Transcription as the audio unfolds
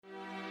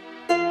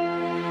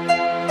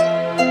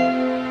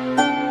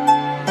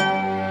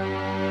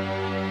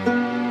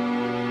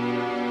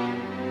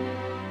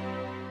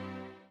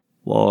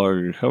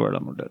வாழ்க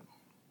வளமுடன்.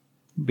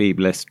 Be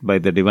blessed by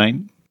the divine.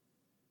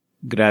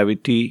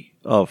 Gravity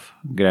of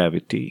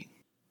gravity.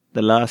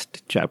 The last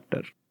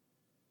chapter.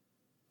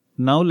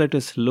 Now let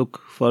us look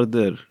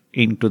further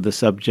into the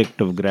subject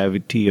of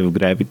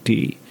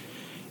gravity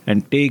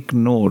and take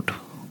note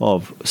of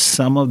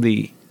some of the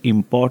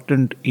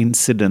important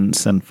incidents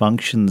and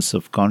functions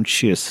of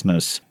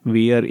consciousness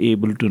we are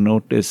able to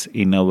notice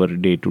in our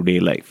day-to-day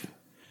life.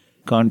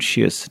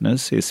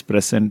 Consciousness is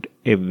present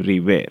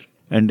everywhere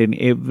and in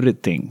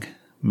everything,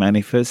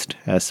 manifest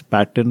as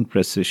pattern,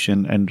 precision,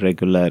 and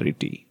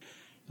regularity.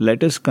 Let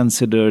us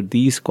consider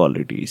these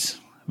qualities.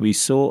 We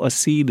sow a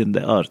seed in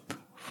the earth.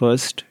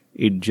 First,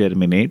 it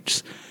germinates,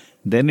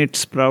 then it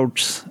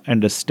sprouts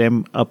and a stem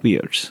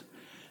appears.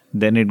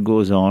 Then it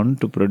goes on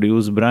to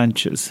produce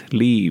branches,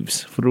 leaves,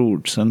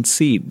 fruits, and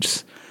seeds.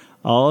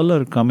 All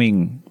are coming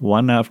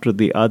one after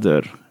the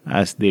other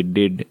as they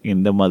did in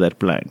the mother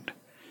plant.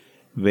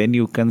 When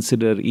you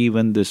consider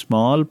even the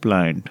small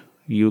plant,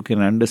 you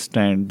can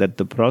understand that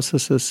the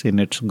processes in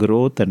its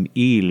growth and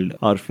yield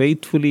are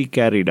faithfully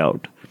carried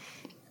out.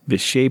 The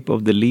shape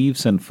of the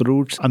leaves and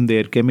fruits and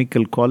their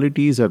chemical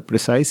qualities are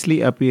precisely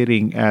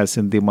appearing as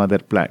in the mother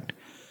plant.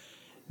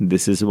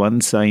 This is one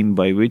sign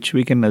by which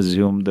we can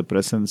assume the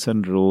presence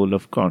and role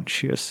of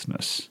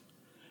consciousness.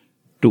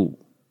 2.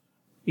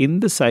 In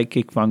the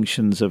psychic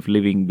functions of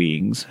living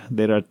beings,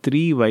 there are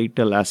three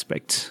vital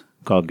aspects: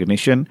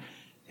 cognition,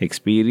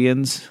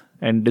 experience,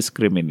 and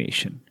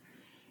discrimination.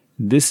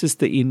 This is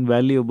the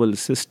invaluable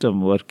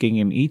system working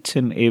in each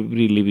and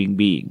every living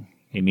being,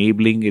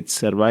 enabling its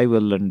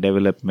survival and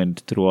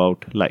development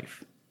throughout life.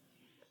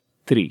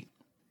 3.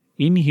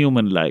 In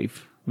human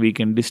life, we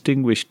can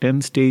distinguish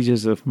 10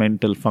 stages of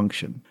mental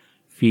function: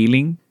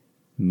 feeling,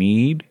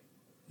 need,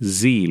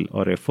 zeal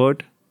or effort,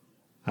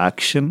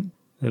 action,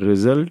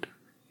 result,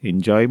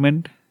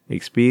 enjoyment,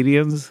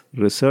 experience,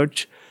 research,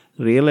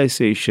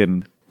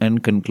 realization,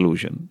 and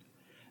conclusion.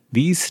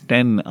 These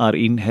 10 are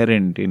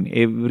inherent in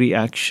every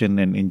action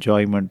and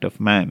enjoyment of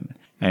man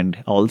and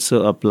also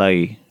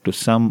apply to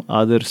some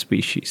other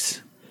species.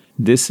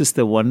 This is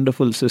the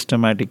wonderful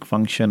systematic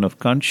function of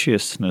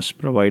consciousness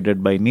provided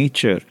by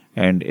nature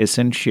and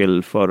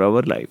essential for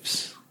our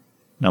lives.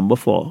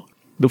 4.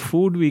 The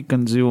food we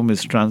consume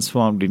is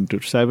transformed into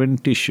 7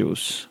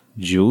 tissues: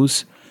 juice,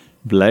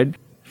 blood,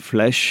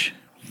 flesh,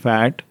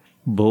 fat,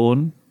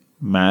 bone,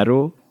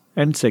 marrow,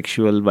 and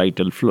sexual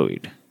vital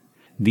fluid.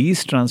 These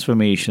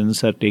transformations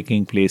are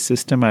taking place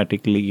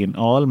systematically in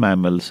all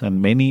mammals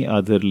and many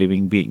other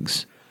living beings.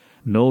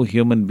 No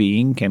human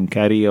being can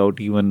carry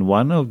out even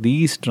one of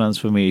these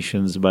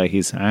transformations by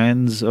his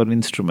hands or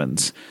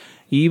instruments.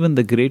 Even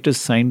the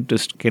greatest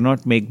scientist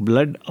cannot make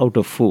blood out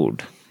of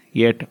food.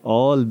 Yet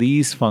all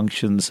these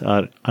functions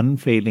are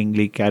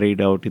unfailingly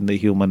carried out in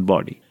the human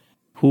body.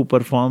 Who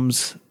performs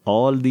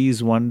all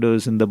these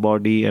wonders in the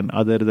body and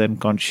other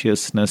than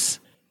consciousness?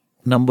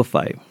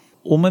 5.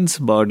 Woman's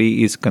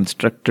body is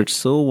constructed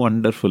so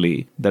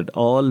wonderfully that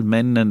all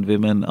men and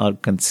women are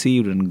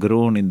conceived and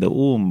grown in the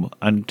womb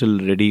until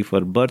ready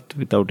for birth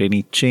without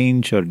any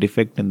change or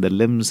defect in the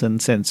limbs and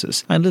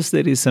senses, unless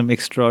there is some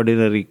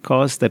extraordinary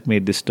cause that may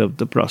disturb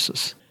the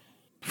process.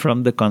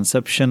 From the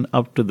conception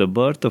up to the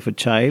birth of a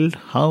child,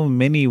 how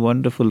many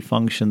wonderful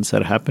functions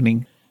are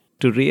happening?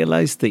 To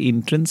realize the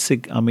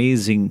intrinsic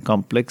amazing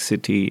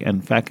complexity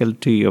and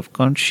faculty of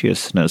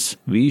consciousness,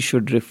 we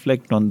should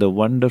reflect on the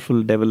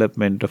wonderful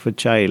development of a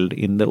child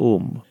in the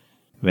womb.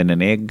 When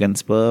an egg and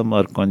sperm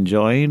are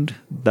conjoined,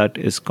 that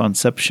is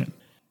conception.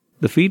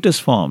 The fetus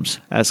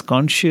forms as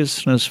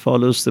consciousness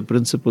follows the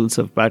principles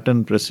of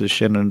pattern,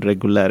 precision, and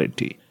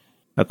regularity.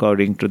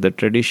 According to the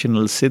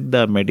traditional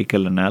Siddha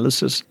medical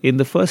analysis, in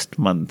the first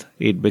month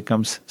it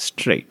becomes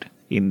straight.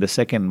 In the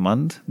second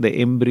month, the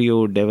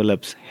embryo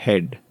develops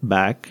head,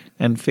 back,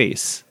 and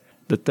face.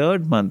 The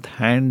third month,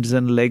 hands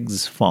and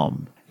legs form.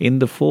 In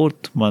the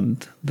fourth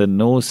month, the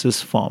nose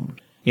is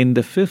formed. In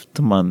the fifth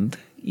month,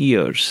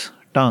 ears,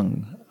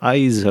 tongue,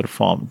 eyes are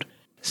formed.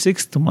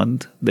 Sixth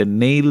month, the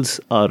nails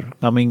are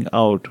coming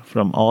out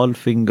from all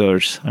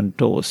fingers and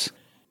toes.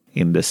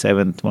 In the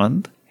seventh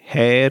month,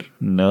 hair,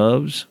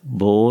 nerves,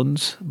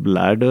 bones,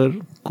 bladder,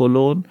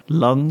 colon,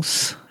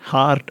 lungs,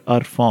 heart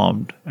are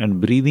formed and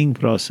breathing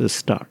process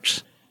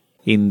starts.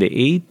 In the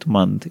 8th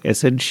month,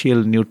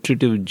 essential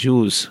nutritive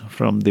juice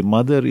from the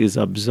mother is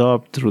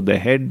absorbed through the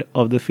head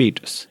of the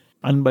fetus.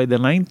 And by the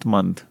 9th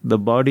month, the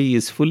body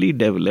is fully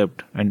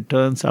developed and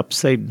turns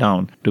upside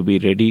down to be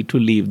ready to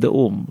leave the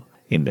womb.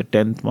 In the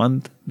 10th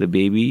month, the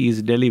baby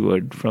is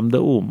delivered from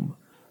the womb.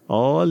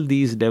 All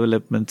these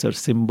developments are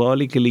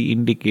symbolically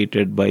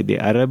indicated by the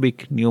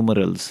Arabic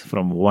numerals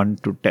from 1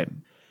 to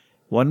 10.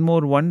 One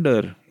more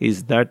wonder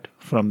is that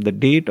from the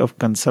date of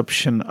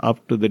conception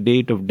up to the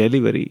date of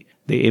delivery,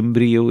 the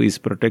embryo is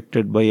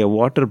protected by a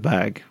water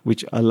bag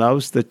which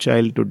allows the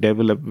child to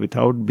develop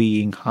without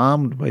being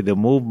harmed by the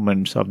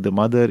movements of the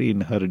mother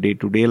in her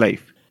day-to-day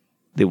life.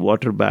 The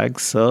water bag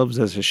serves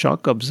as a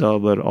shock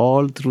absorber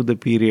all through the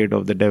period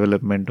of the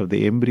development of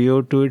the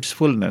embryo to its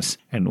fullness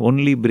and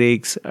only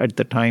breaks at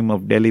the time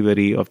of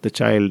delivery of the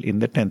child in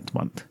the 10th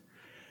month.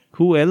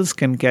 Who else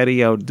can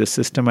carry out this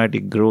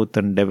systematic growth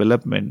and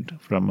development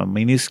from a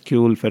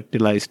minuscule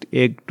fertilized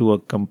egg to a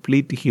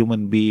complete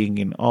human being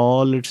in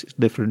all its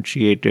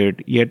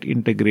differentiated yet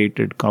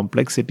integrated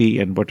complexity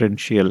and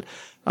potential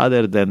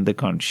other than the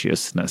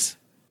consciousness?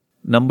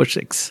 Number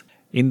 6.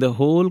 In the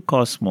whole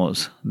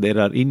cosmos, there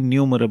are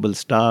innumerable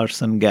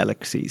stars and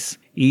galaxies.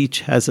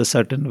 Each has a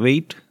certain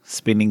weight,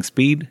 spinning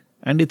speed,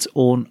 and its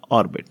own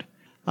orbit.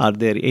 Are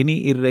there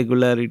any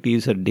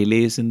irregularities or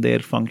delays in their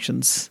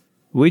functions?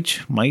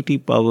 Which mighty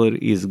power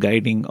is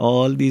guiding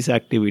all these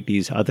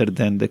activities other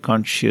than the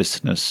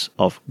consciousness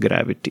of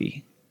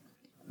gravity?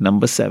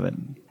 Number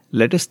 7.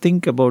 Let us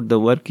think about the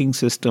working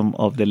system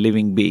of the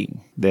living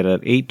being. There are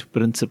 8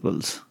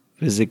 principles: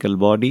 physical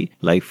body,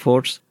 life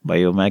force,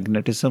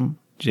 biomagnetism,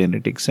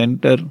 genetic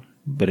center,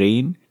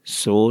 brain,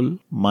 soul,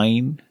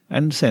 mind,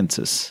 and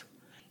senses.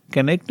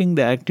 Connecting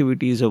the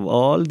activities of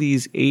all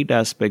these 8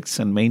 aspects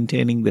and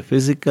maintaining the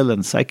physical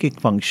and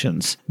psychic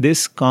functions,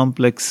 this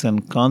complex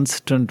and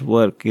constant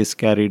work is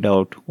carried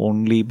out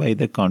only by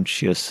the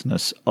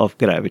consciousness of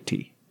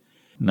gravity.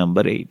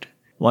 Number 8.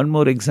 One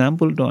more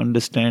example to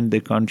understand the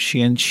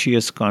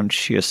conscientious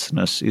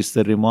consciousness is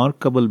the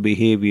remarkable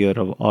behavior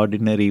of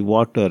ordinary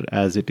water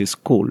as it is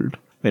cooled.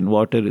 When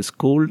water is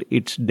cooled,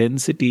 its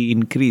density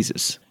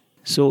increases.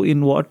 So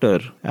in water,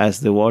 as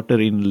the water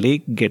in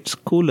lake gets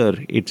cooler,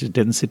 its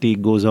density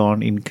goes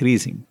on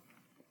increasing.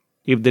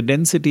 If the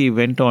density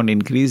went on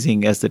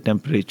increasing as the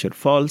temperature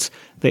falls,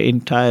 the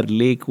entire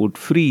lake would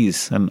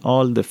freeze and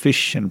all the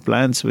fish and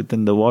plants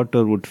within the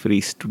water would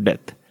freeze to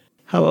death.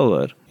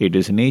 However, it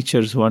is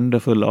nature's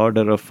wonderful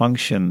order of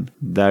function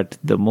that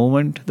the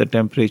moment the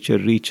temperature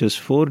reaches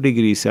 4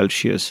 degrees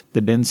Celsius,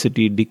 the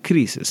density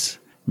decreases.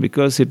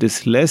 Because it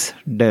is less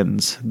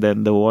dense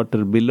than the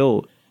water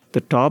below, the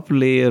top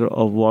layer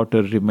of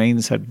water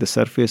remains at the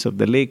surface of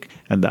the lake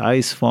and the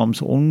ice forms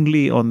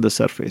only on the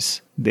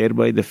surface.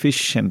 Thereby the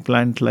fish and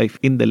plant life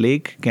in the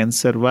lake can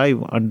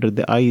survive under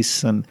the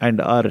ice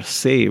and are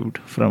saved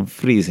from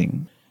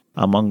freezing.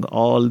 Among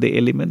all the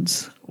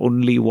elements,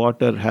 only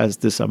water has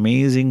this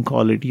amazing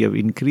quality of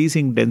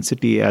increasing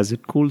density as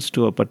it cools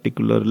to a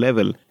particular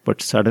level,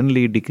 but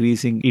suddenly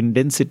decreasing in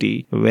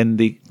density when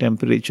the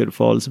temperature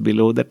falls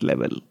below that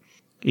level.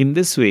 In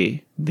this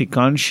way, the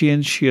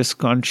conscientious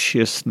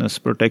consciousness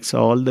protects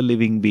all the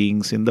living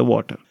beings in the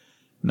water.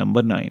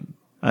 Number 9.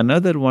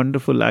 Another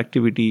wonderful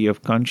activity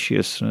of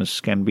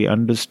consciousness can be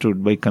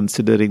understood by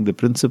considering the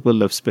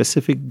principle of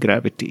specific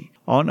gravity.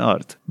 On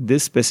Earth,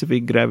 this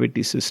specific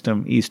gravity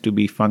system is to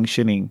be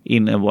functioning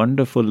in a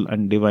wonderful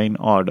and divine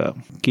order,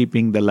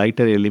 keeping the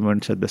lighter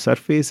elements at the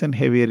surface and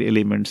heavier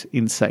elements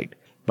inside.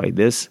 By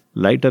this,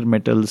 lighter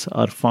metals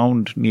are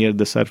found near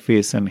the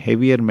surface and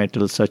heavier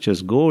metals such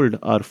as gold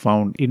are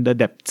found in the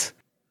depths.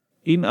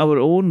 In our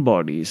own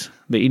bodies,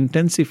 the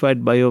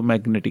intensified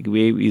biomagnetic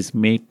wave is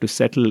made to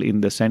settle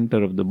in the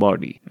center of the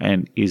body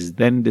and is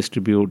then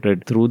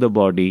distributed through the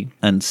body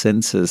and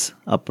senses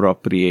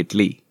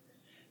appropriately.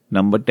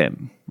 Number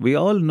 10. We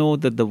all know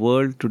that the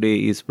world today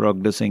is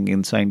progressing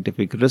in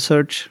scientific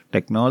research,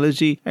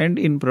 technology, and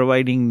in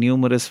providing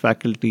numerous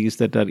faculties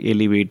that are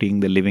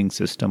elevating the living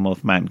system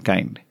of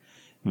mankind.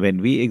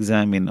 When we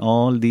examine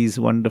all these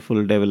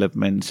wonderful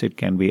developments, it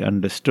can be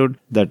understood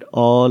that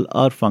all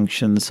are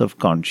functions of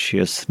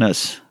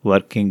consciousness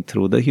working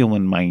through the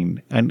human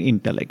mind and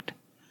intellect.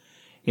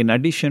 In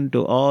addition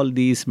to all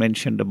these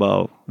mentioned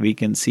above, we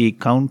can see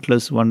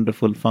countless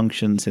wonderful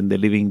functions in the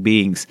living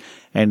beings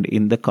and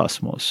in the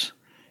cosmos.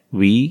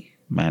 We,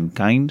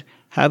 mankind,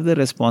 have the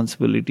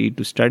responsibility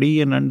to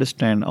study and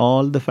understand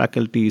all the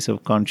faculties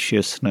of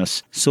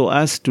consciousness so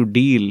as to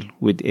deal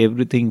with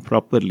everything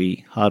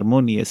properly,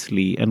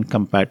 harmoniously, and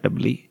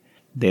compatibly.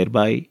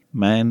 Thereby,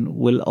 man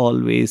will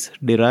always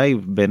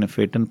derive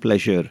benefit and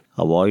pleasure,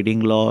 avoiding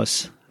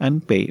loss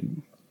and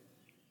pain.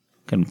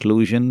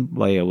 Conclusion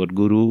by our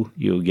Guru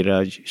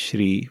Yogiraj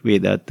Sri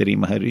Vethathiri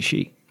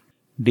Maharishi.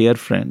 Dear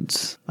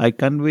friends, I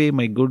convey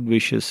my good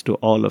wishes to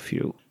all of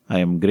you. I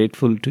am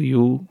grateful to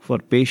you for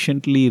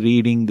patiently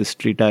reading this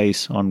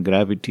treatise on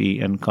gravity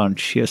and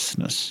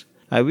consciousness.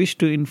 I wish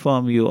to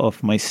inform you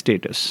of my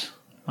status.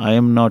 I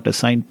am not a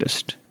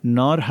scientist,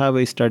 nor have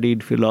I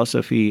studied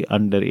philosophy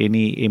under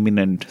any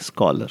eminent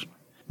scholar.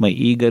 My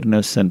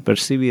eagerness and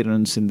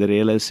perseverance in the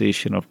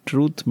realization of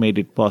truth made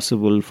it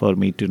possible for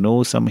me to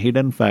know some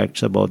hidden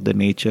facts about the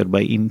nature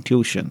by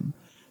intuition.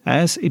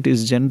 As it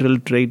is general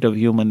trait of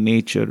human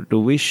nature to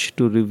wish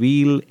to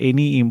reveal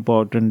any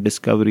important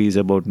discoveries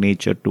about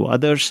nature to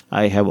others,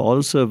 I have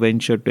also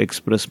ventured to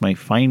express my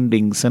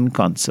findings and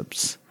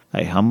concepts.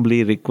 I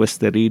humbly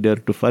request the reader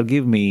to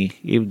forgive me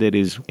if there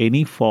is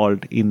any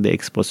fault in the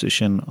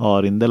exposition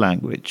or in the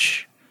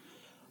language.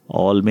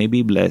 All may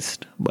be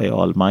blessed by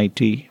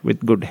Almighty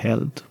with good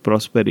health,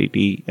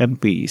 prosperity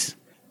and peace.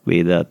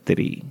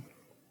 Vethathiri.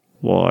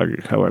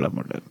 வாழ்க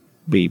வளமுடன்.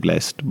 Be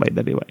blessed by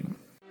the Divine.